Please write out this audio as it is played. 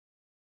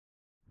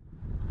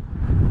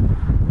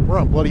We're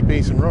on Bloody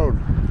Basin Road.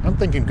 I'm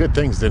thinking good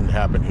things didn't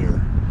happen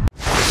here.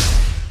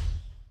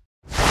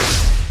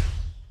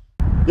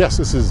 Yes,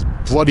 this is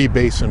Bloody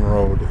Basin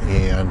Road,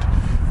 and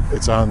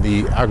it's on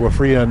the Agua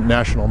Fria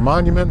National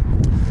Monument.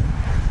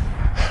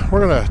 We're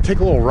gonna take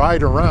a little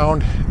ride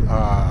around.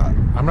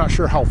 I'm not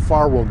sure how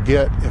far we'll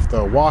get. If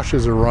the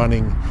washes are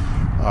running,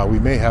 we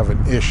may have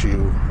an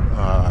issue.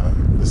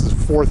 This is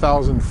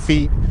 4,000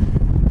 feet.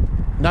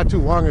 Not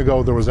too long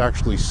ago, there was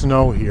actually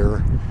snow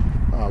here.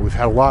 We've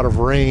had a lot of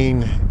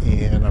rain,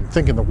 and I'm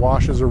thinking the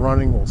washes are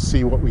running. We'll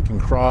see what we can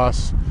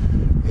cross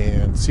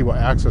and see what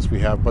access we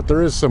have. But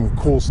there is some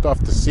cool stuff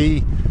to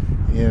see,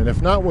 and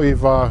if not, we'll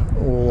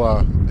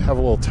have a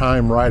little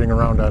time riding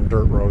around on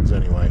dirt roads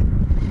anyway.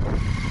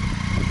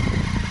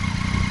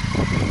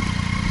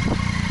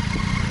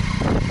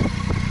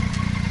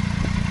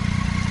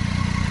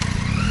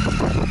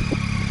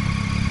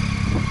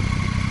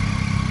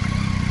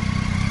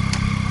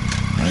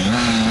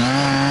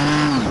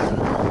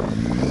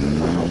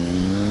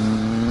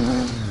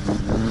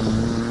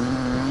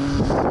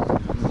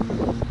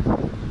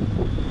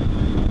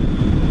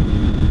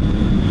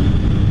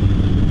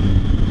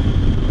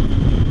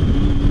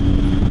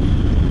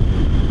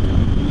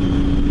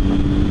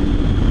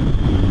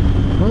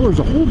 There's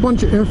a whole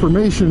bunch of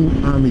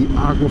information on the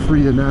Agua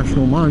Fria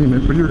National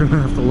Monument, but you're going to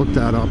have to look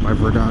that up. I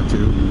forgot to.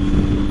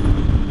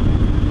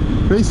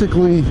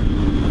 Basically,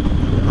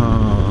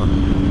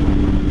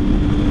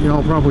 you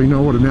all probably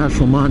know what a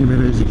national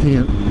monument is. You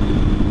can't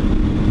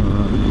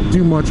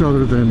do much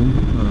other than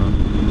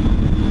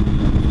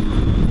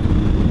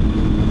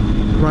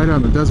ride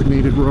on the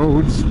designated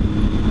roads.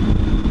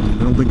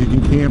 I don't think you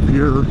can camp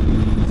here.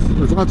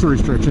 There's lots of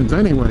restrictions.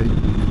 Anyway,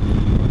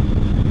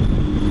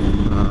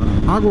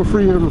 Agua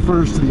Fria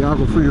refers to the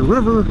Agua Fria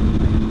River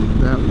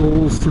that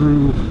rolls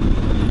through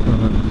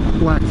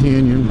Black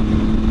Canyon,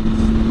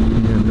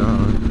 and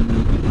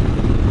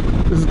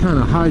this is kind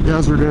of high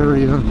desert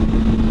area.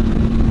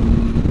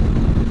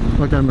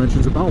 Like I mentioned,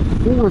 it's about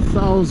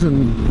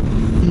 4,000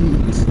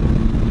 feet, a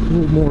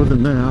little more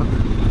than that,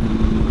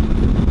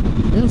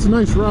 and it's a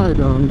nice ride.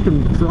 You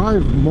can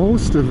drive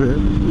most of it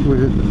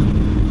with,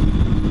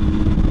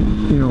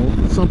 you know,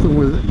 something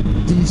with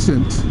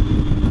decent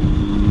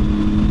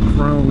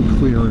ground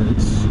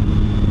clearance,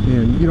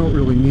 and you don't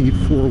really need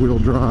four-wheel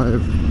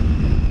drive.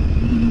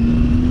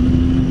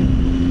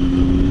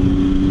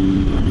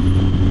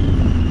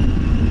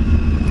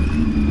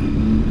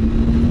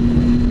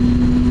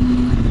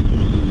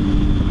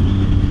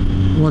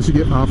 Unless you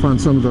get off on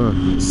some of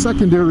the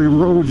secondary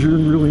roads, you're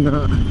really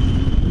not. I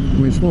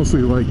mean, it's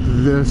mostly like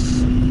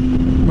this.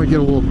 Might get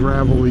a little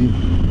gravelly.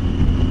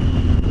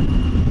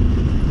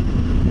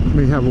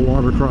 May have a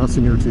water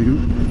crossing or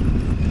two.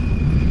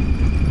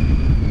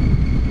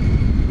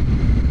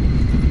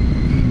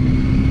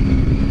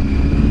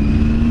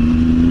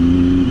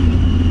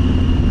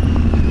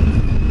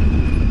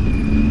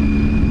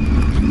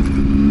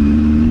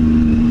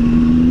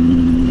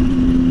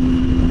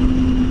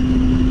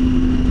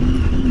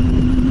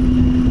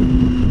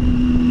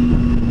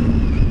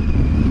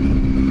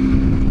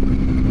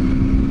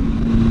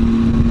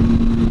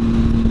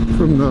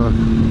 From the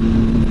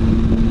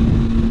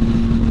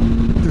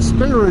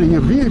disparity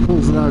of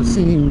vehicles that I've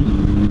seen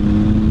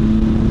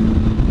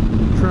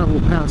travel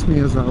past me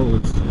as I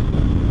was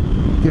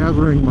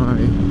gathering my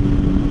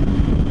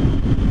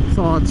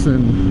thoughts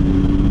and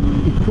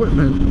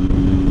equipment,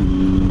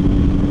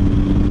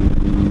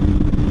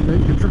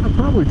 you could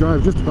probably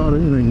drive just about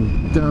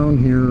anything down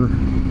here.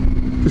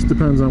 Just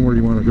depends on where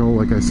you want to go,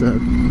 like I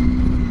said.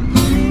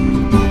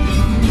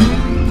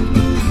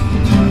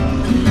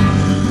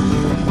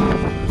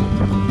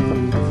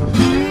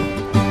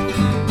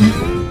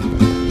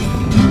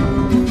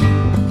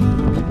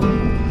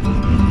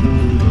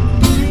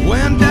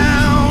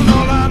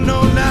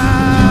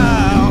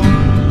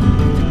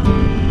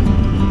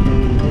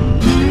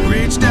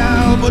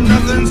 But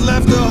nothing's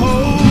left to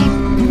hold.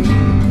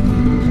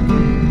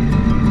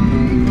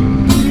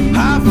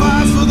 High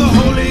fives for the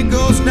Holy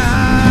Ghost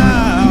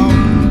now.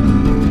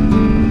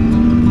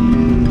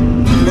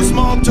 A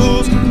small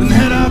toast and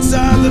head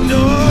outside the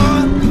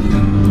door.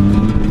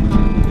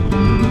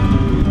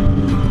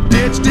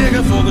 Ditch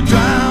digger for the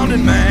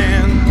drowning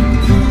man.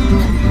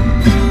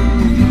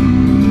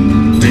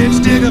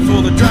 Ditch digger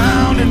for the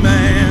drowning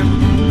man.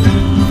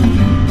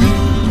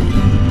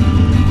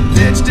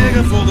 Ditch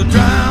digger for the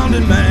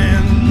drowning man.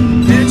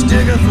 Ditch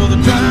digger for the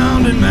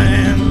drowning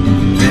man.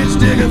 Ditch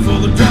digger for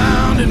the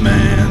drowning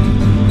man.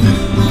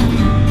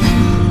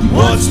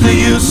 What's the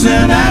use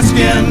in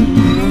asking?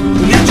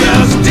 You're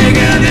just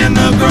digging in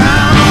the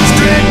ground.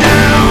 Straight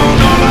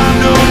down, all I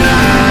know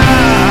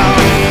now.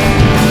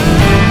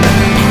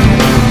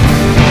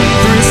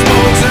 Three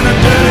smokes and a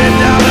dirty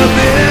dollar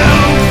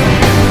bill.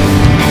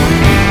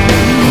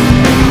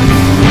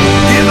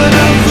 Give it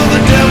up for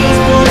the devil's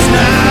boys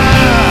now.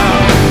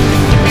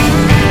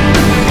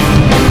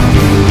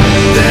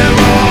 They're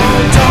all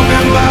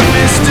talking about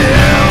me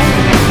still.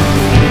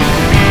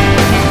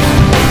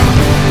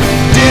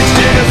 Ditch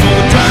digger for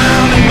the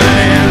drowning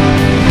man.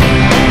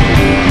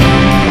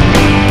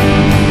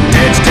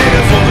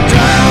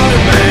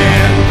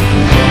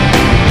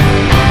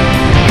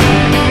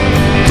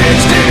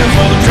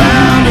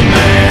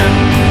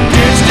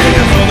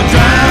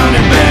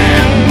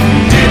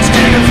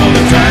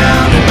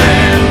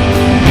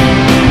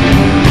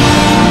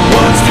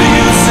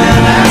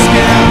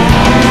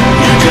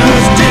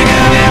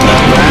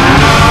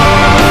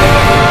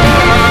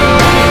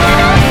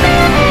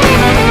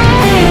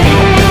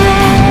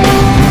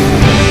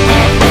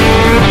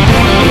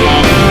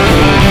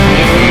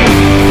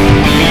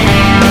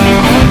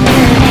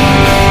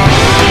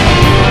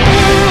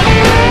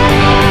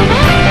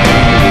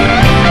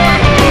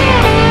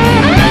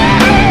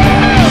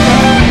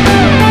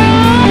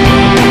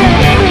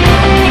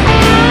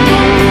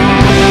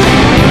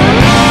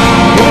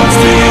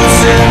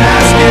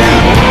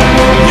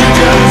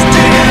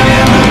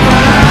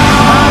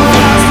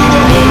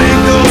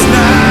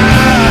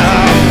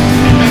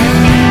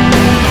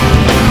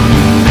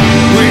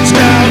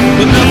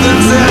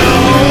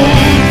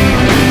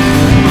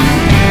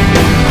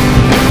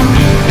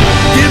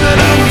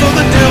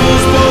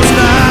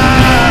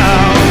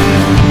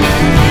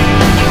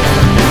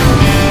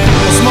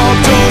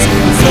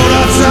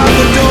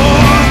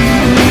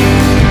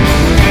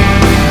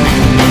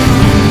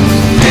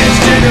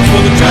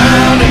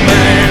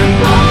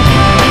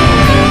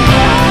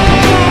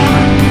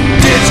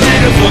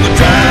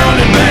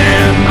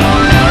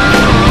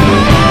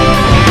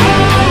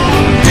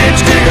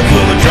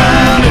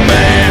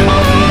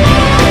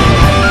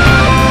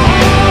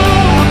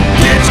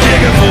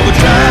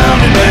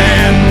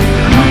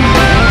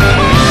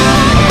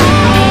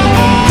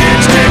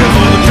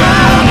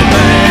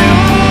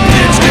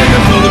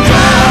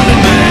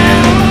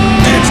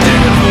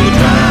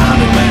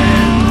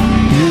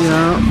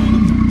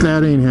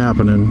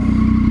 happening.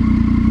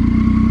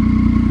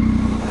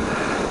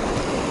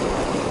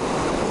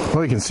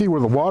 Well, you can see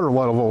where the water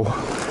level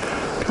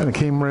kind of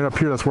came right up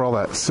here. That's where all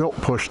that silt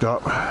pushed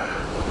up.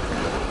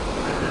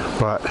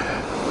 But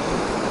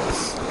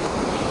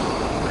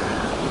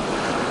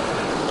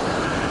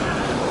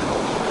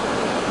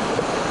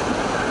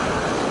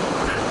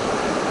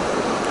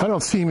I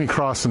don't see me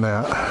crossing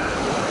that.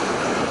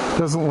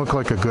 Doesn't look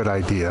like a good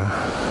idea.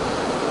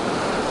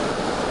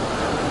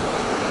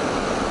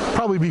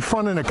 Probably be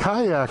fun in a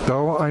kayak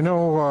though. I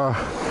know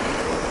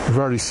we've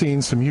already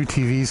seen some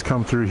UTVs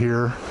come through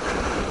here.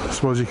 I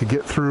suppose you could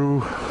get through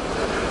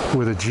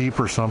with a Jeep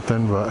or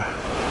something, but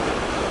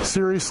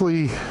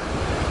seriously,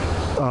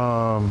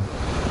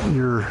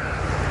 you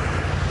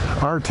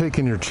are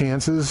taking your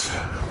chances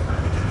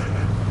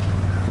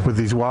with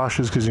these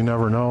washes because you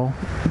never know.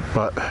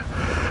 But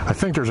I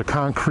think there's a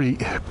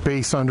concrete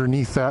base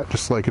underneath that,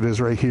 just like it is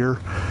right here,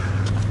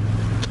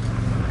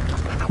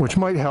 which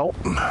might help.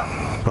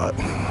 But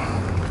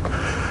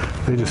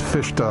they just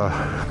fished a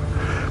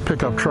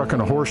pickup truck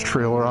and a horse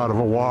trailer out of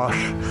a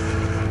wash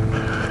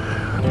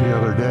the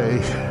other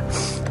day.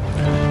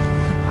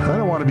 I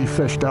don't want to be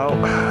fished out.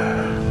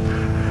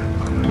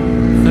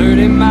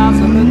 30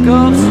 miles on the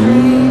Gulf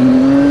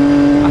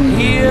Stream, I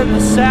hear the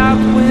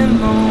south wind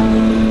moan.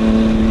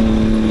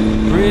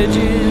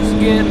 Bridges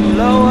getting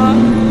lower,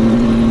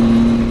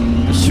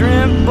 the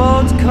shrimp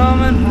boat's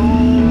coming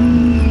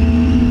home.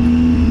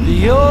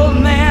 The old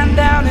man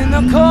down in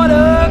the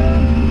corner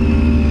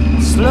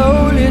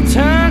slowly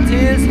turns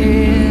his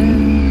head,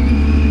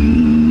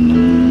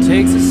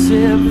 takes a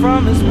sip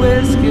from his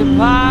whiskey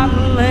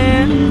bottle,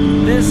 and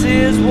this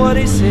is what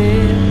he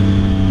said.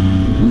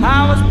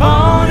 I was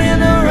born in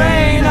the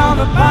rain on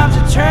the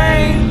Poncha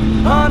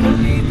train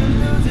underneath the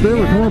Louisiana. They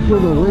would come up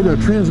with a way to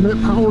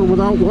transmit power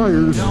without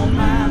wires.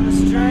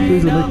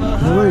 These are like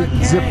great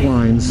zip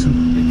lines.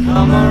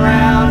 Come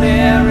around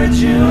every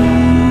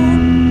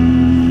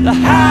June. The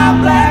high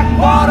black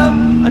water,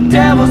 a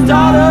devil's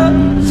daughter.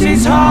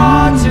 She's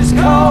hard, she's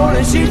cold,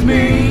 and she's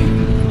mean.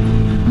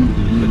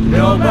 But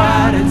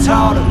nobody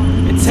taught her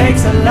it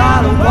takes a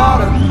lot of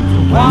water to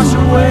wash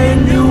away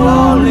New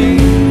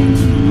Orleans.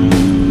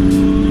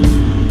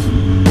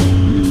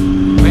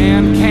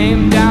 Man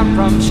came down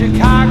from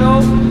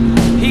Chicago,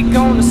 he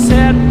gonna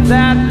set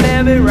that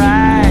levee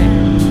right.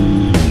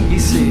 He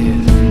said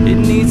it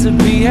needs to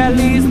be at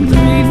least 3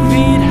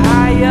 feet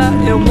higher,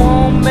 it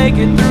won't make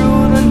it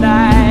through the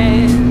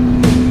night.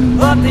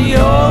 But the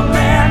old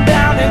man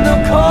down in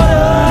the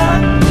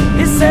corner,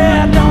 he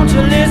said, don't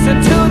you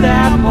listen to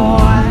that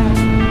boy.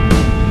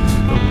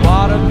 The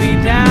water be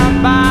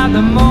down by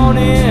the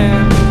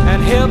morning,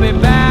 and he'll be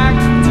back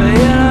to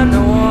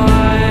Illinois.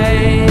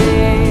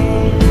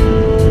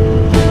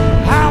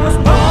 I was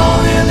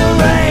born in the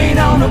rain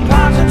on the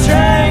Poncha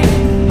train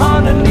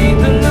underneath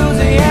the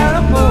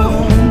Louisiana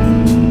moon.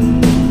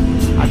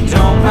 I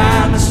don't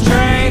mind the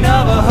strain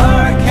of a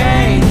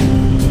hurricane,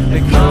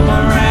 they come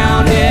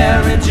around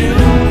every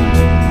June.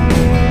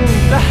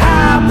 The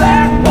high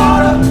black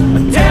water, a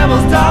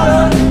devil's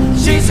daughter.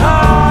 She's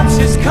hard,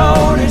 she's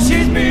cold, and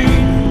she's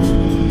mean.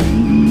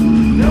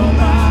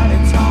 Nobody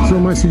talks. So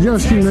my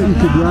suggestion that you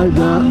could drive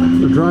that,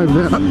 or drive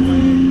that,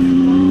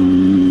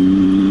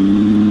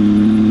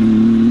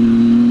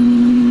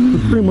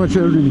 with pretty much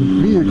every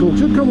vehicle,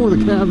 should come with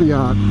a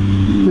caveat.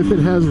 If it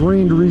has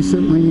rained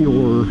recently,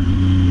 or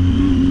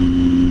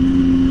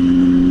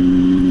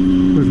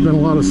there's been a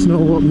lot of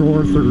snow up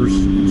north, or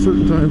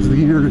certain times of the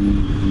year,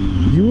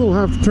 you will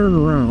have to turn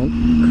around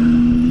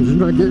because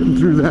you're not getting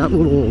through that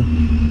little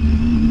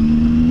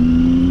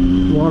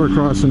water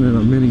crossing in a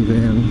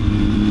minivan.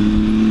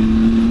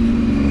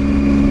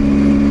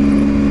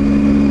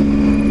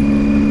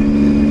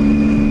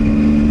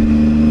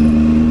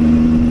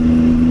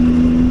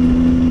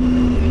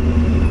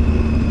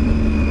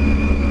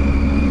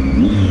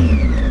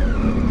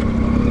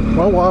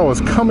 Well, while I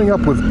was coming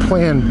up with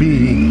Plan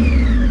B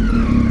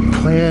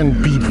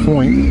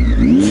point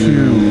 2.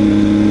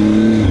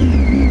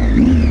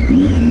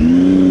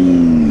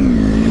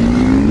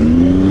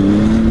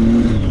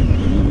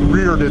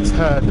 Reared its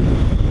head.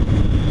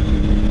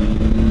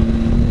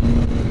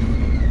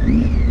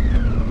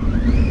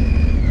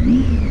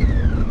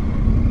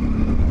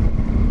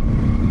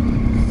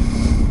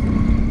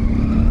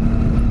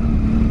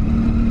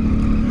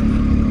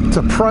 It's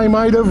a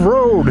primitive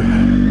road.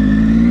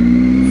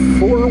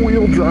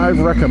 4-wheel drive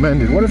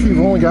recommended. What if you've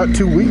only got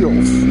 2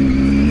 wheels?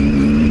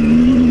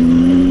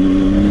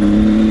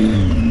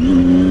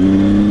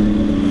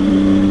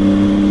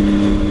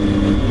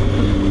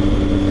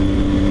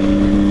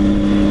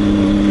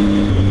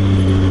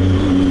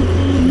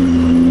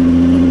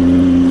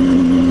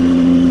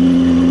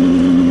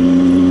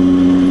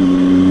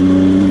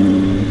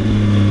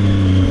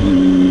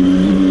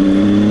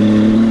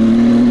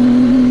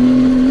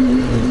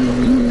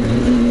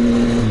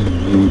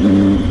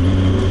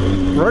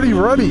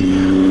 Ruddy,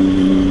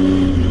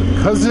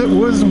 cause it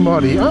was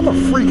muddy. I'm a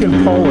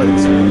freaking poet.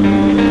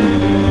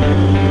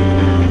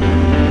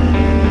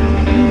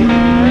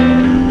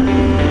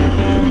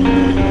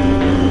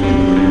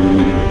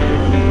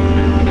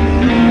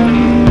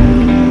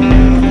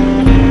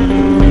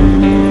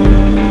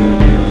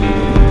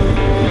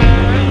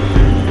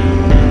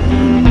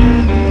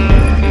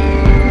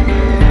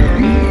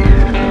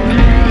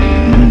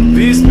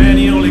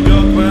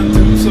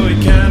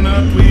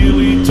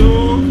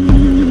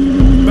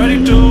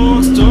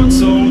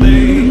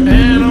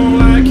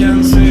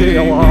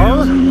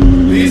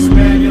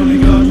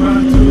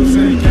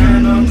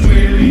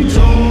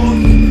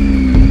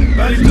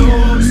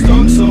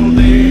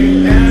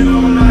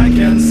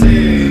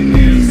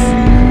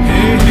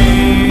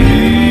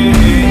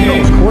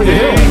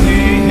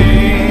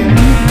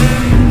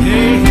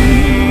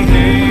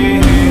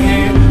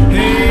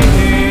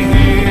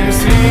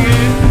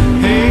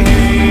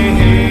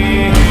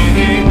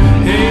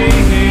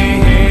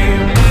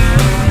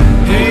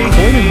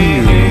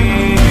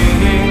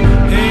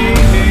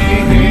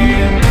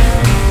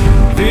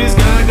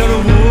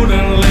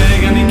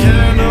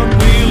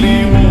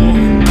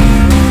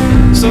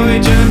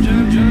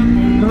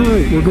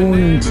 We're going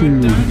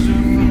into,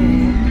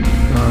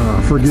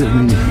 forgive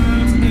me,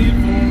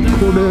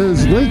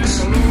 Cortez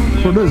Lakes,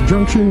 Cortez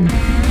Junction,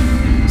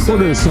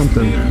 Cortez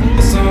something. I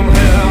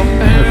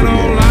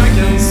forget.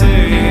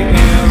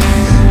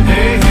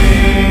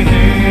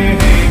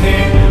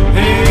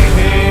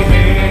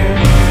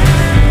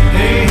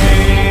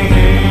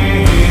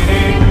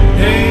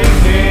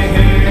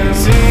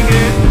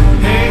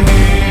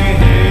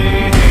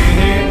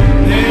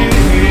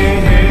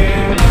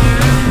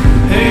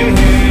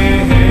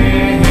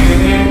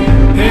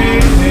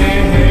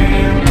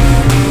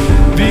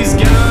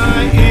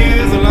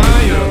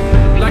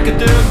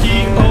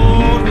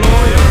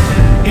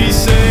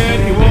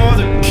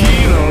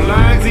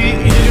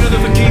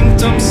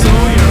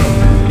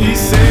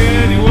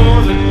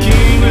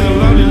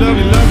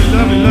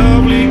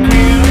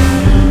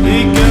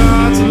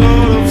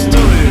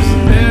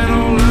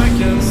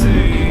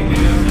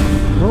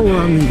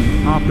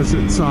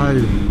 Opposite side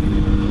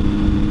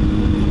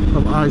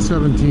of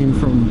I-17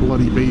 from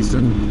Bloody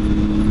Basin.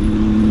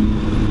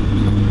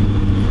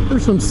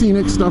 There's some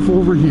scenic stuff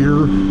over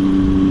here.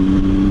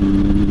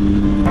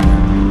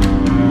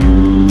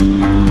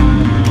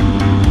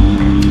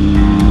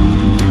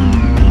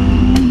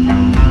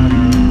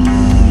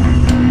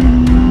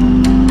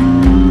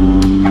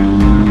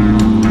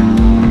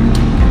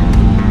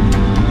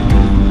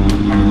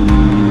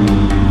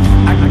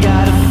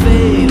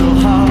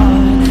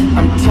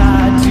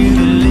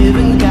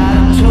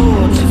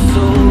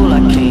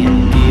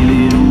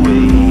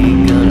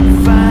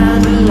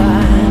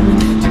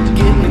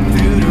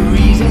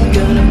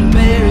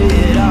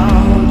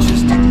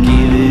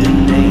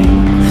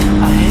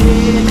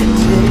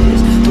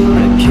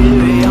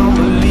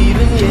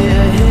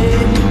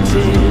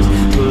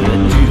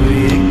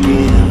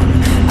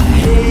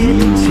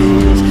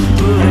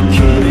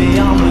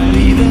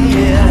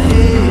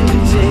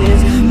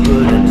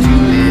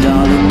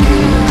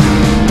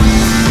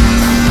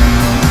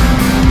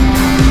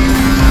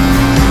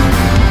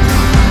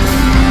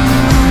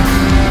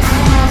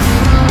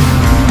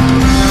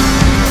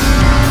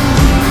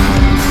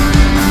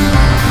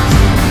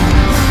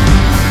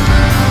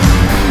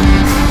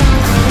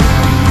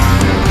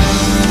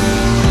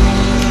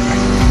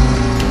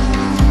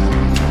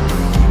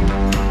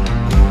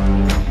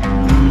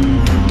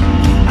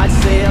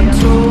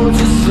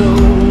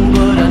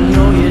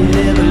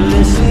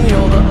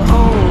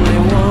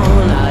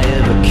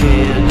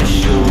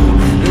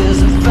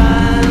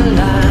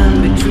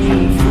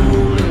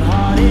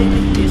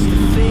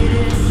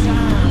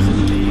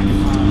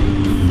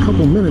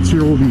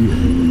 Here we'll be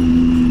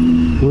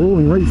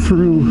rolling right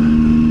through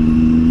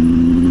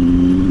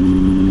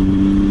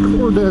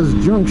Cortez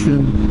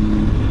Junction.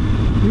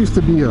 It used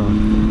to be a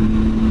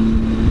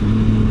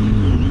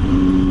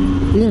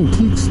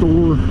antique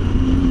store,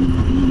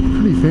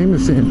 pretty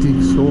famous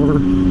antique store,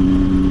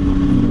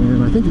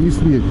 and I think it used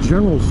to be a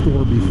general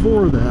store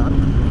before that,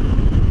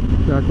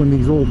 back when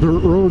these old dirt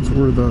roads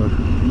were the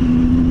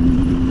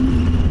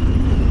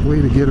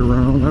way to get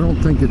around. I don't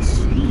think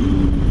it's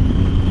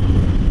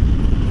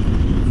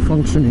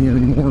functioning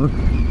anymore.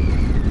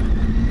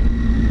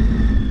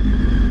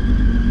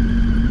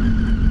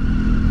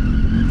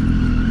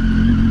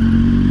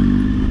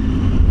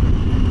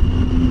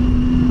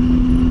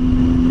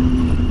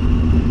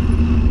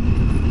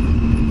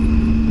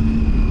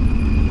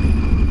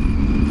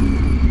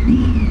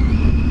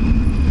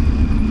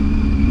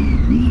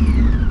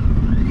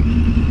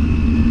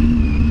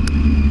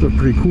 It's a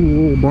pretty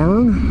cool old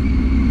barn.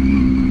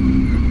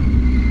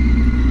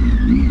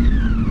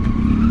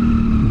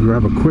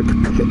 Grab a quick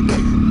pick.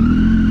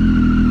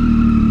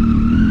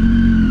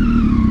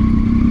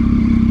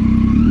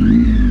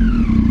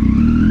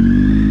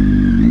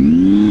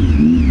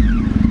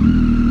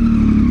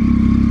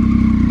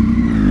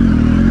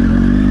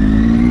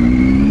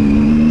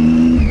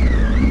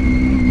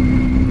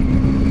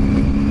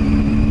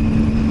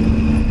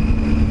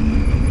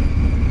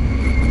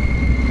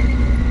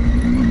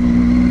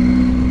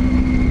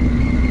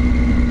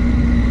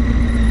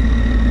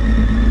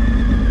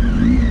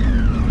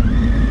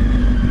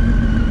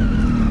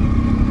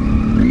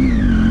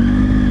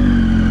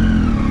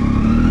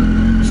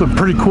 Some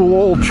pretty cool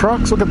old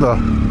trucks. Look at the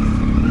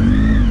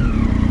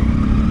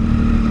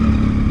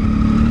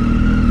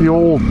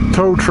old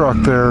tow truck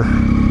there.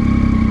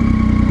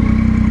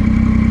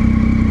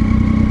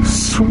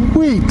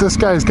 Sweet. This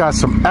guy's got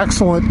some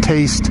excellent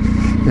taste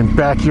in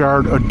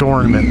backyard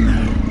adornment.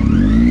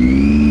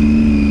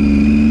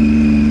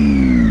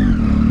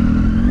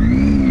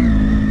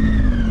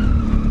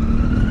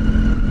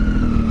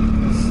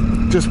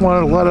 Just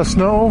wanted to let us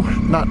know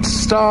not to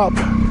stop.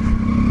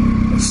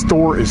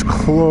 Store is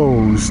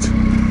closed,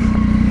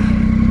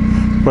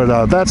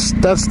 but that's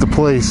the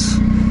place.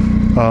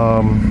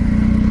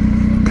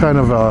 Kind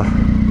of a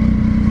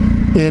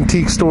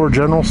antique store,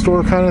 general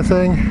store kind of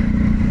thing,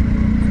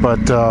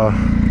 but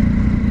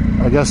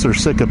I guess they're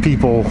sick of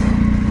people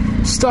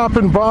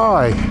stopping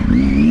by.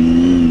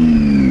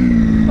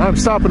 I'm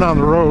stopping on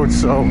the road,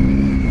 so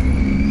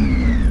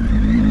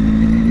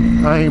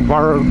I ain't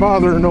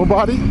bothering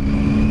nobody.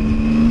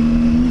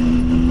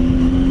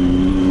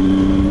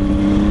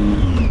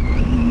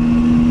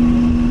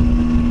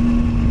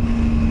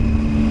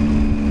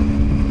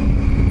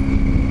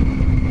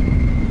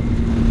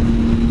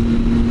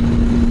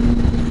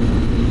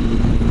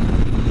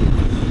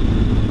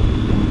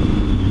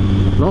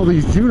 all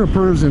these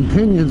junipers and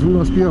piñons. We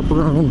must be up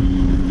around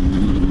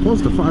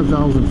close to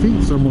 5,000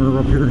 feet somewhere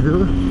up here.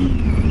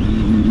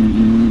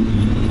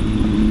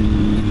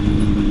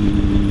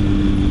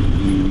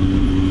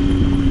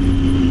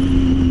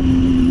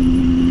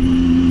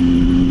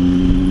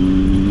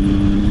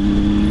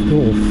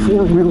 Little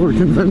four-wheeler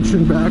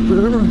convention back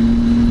there.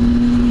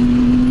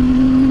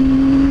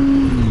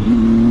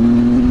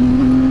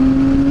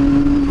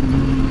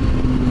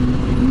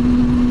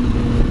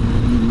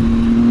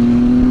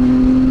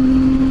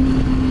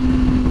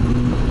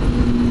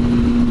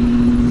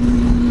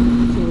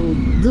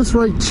 This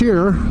right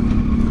here,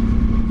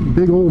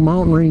 big old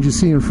mountain range you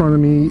see in front of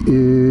me,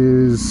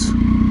 is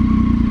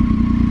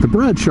the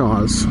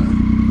Bradshaws.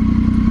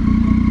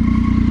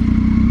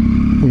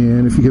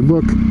 And if you can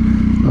look,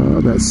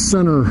 that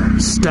center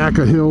stack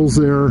of hills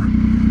there,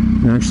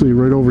 and actually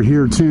right over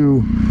here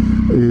too,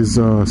 is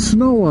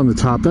snow on the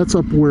top. That's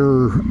up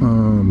where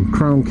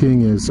Crown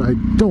King is. I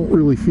don't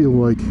really feel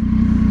like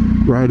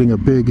riding a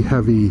big,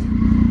 heavy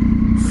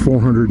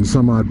 400 and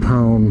some odd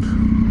pound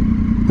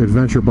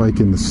adventure bike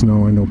in the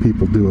snow. I know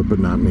people do it, but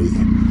not me.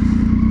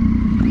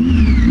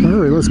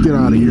 All right, let's get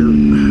out of here.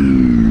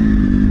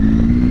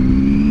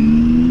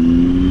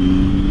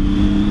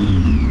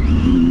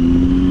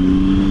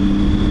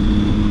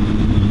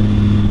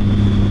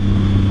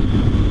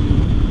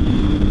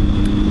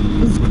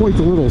 This is quite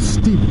the little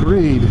steep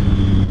grade.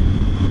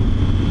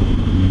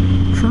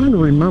 I'm trying to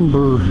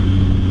remember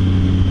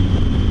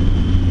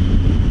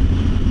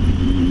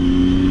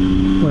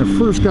when I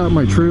first got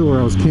my trailer,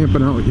 I was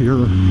camping out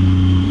here.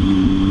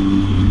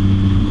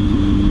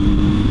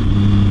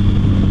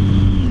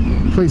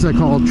 Place I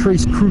call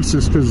Tres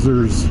Cruces because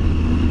there's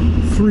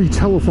 3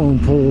 telephone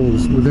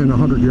poles within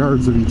 100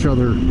 yards of each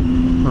other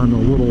on a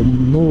little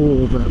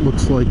knoll that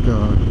looks like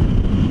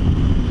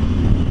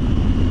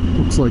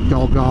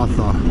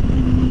Golgotha.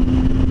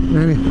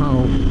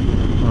 Anyhow,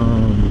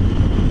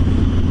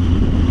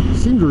 I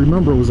seem to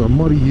remember it was a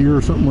muddy year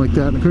or something like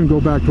that, and I couldn't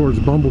go back towards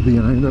Bumblebee,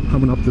 and I ended up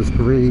coming up this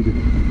grade,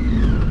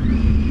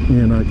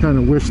 and I kind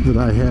of wish that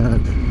I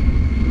had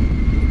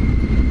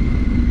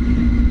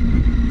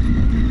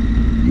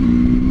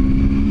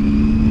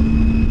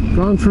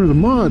gone through the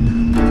mud.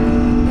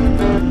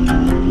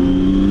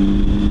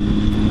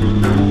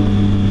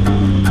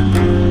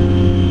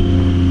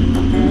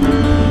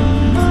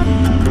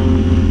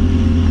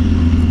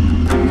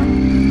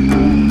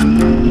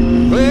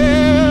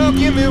 Well,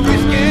 give me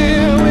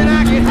whiskey when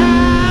I get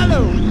high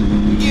low.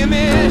 Give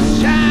me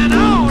shine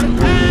all the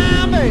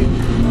time, baby.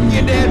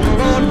 Get that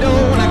front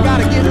door when I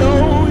gotta get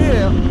low,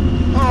 yeah.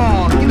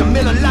 Oh, get a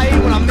Miller Lite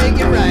when I make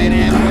it right,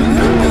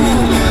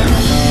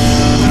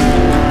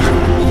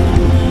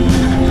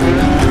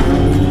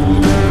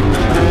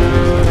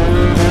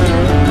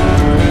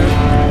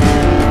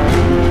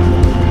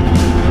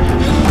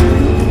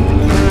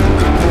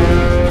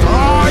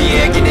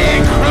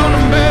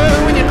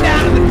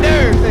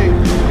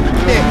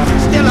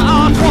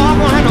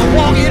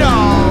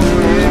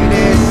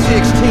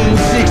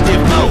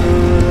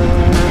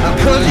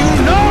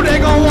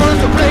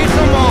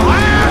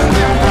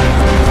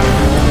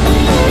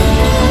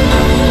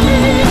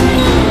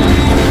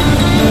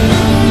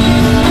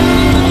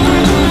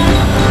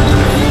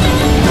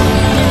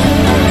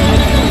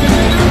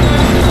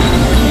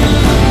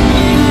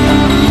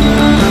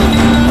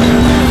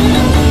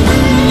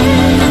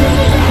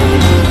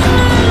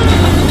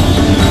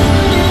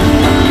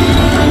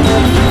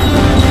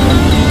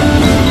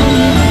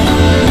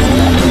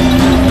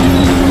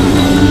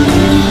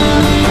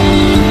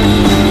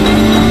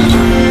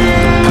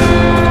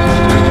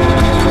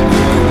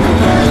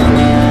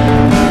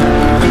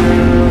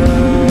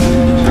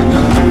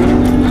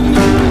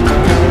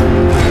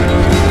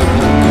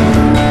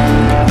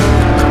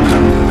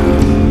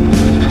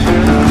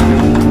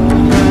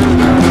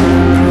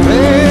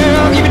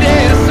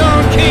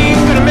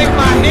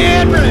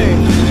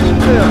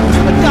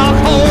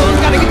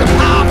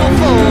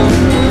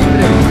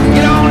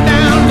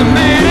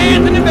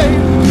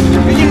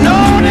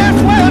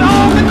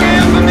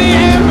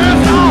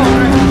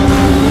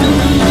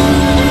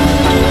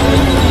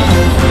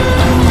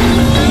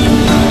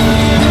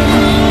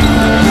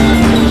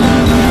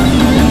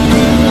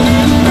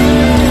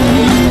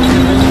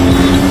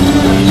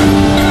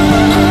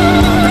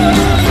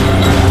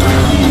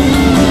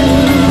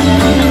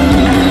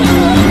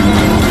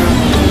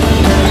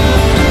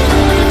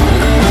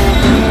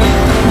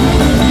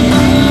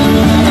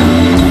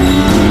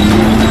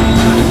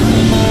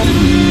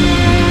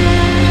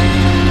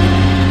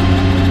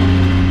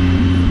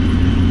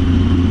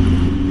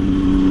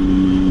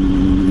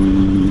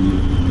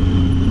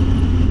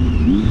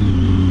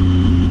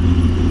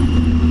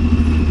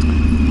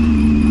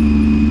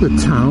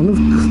 Town of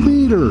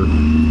Cleator. I'm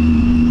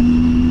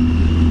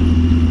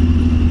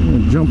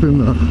going to jump in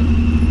the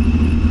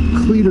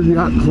Cleator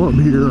Yacht Club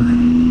here.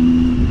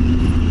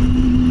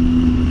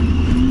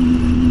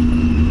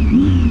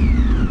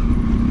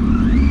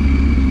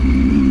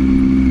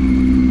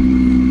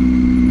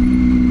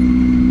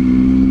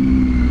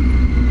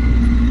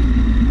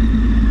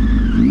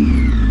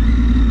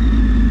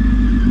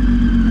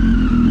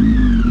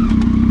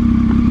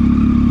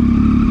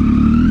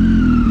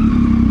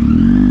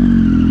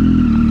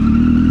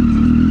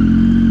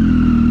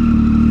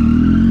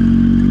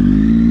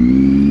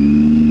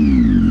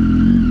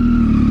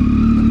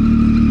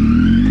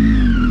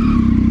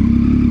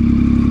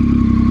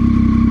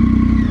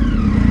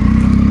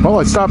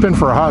 I'd stop in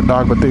for a hot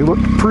dog, but they look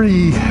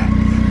pretty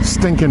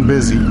stinking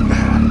busy,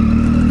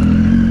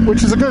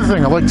 which is a good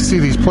thing. I like to see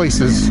these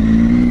places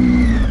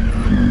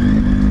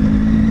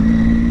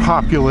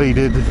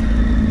populated,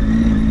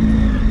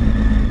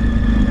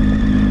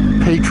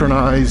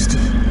 patronized.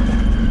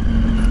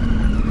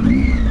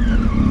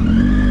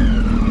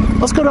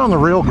 Let's go down the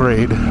rail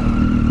grade.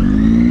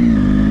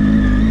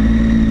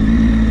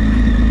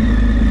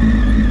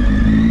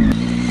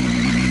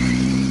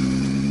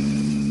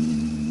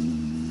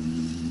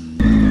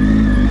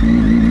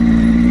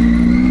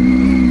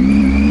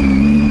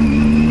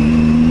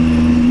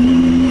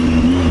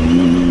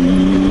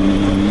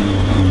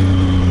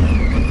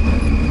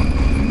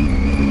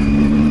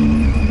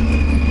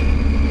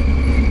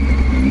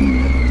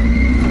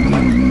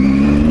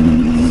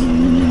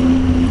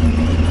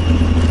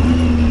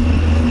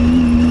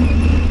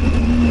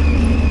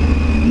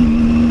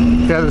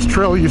 Yeah, this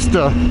trail used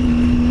to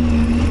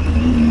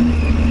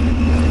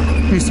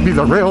be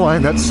the rail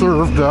line that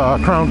served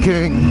Crown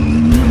King.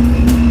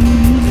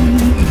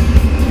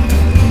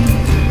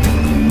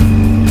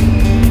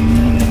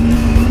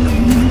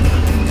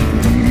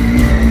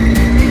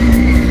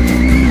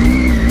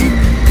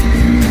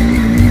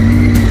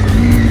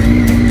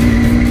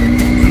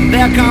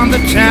 There comes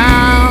the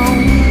town,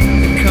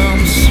 it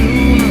comes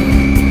sooner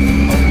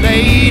or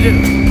later.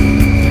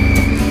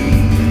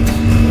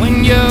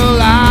 When you're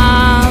alive,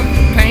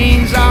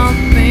 are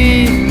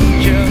things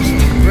just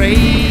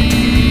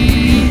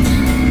great,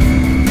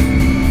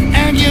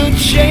 and you're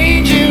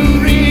changing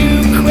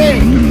real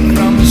quick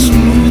from a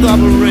smooth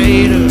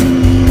operator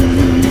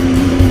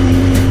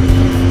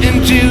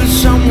into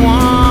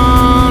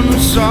someone who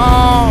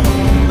saw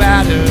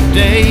better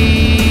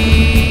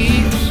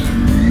days.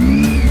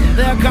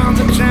 There comes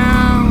a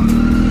town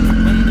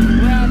when the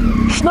weather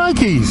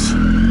Schnikes!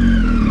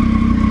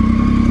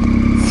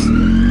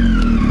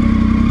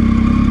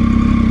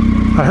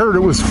 I heard it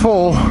was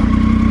full.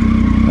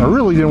 I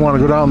really didn't want to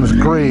go down this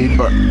grade,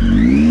 but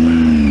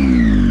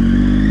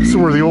this is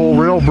where the old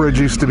rail bridge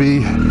used to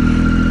be.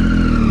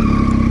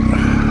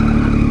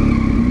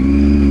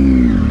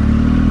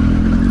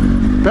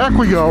 Back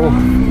we go.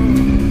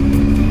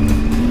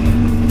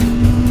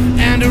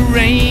 And the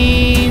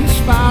rain's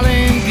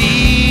falling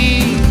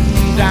deep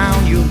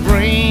down your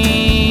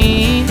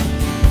brain.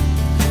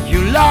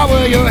 You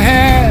lower your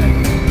head,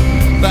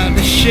 but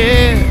the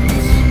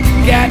shit's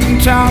getting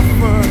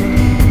tougher.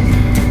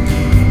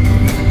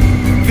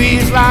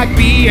 Feels like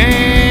being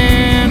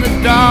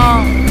a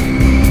dog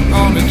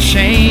on a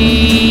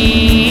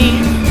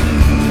chain.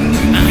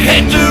 I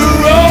hit the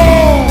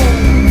road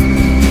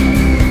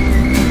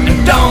and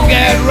don't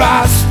get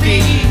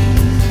rusty.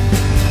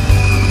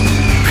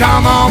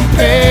 Come on,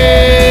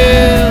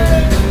 Bill,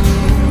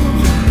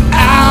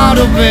 out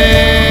of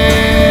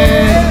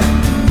bed.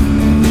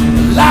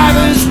 Life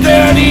is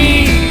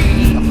dirty,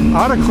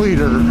 Out of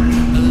cleater.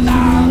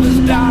 life is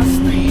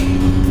dusty.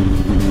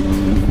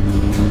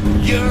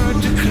 You're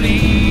to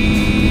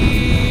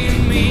clean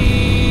me.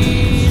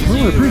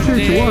 Well, I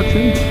appreciate you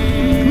watching.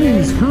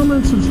 Please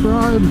comment,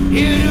 subscribe,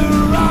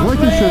 like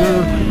and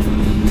share.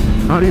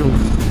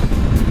 Adios.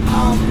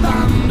 Of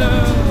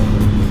thunder,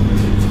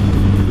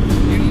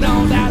 you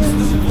know that's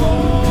the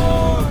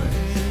voice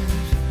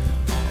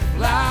of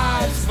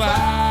life's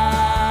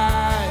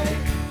fight.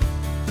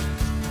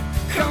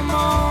 Come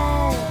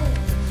on,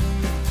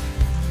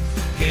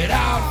 get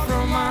out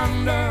from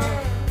under.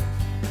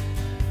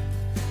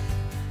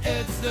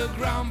 It's the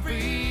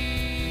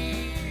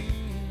grumpy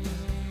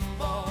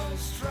boys'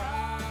 strike.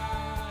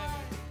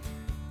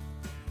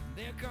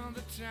 There comes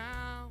the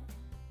time.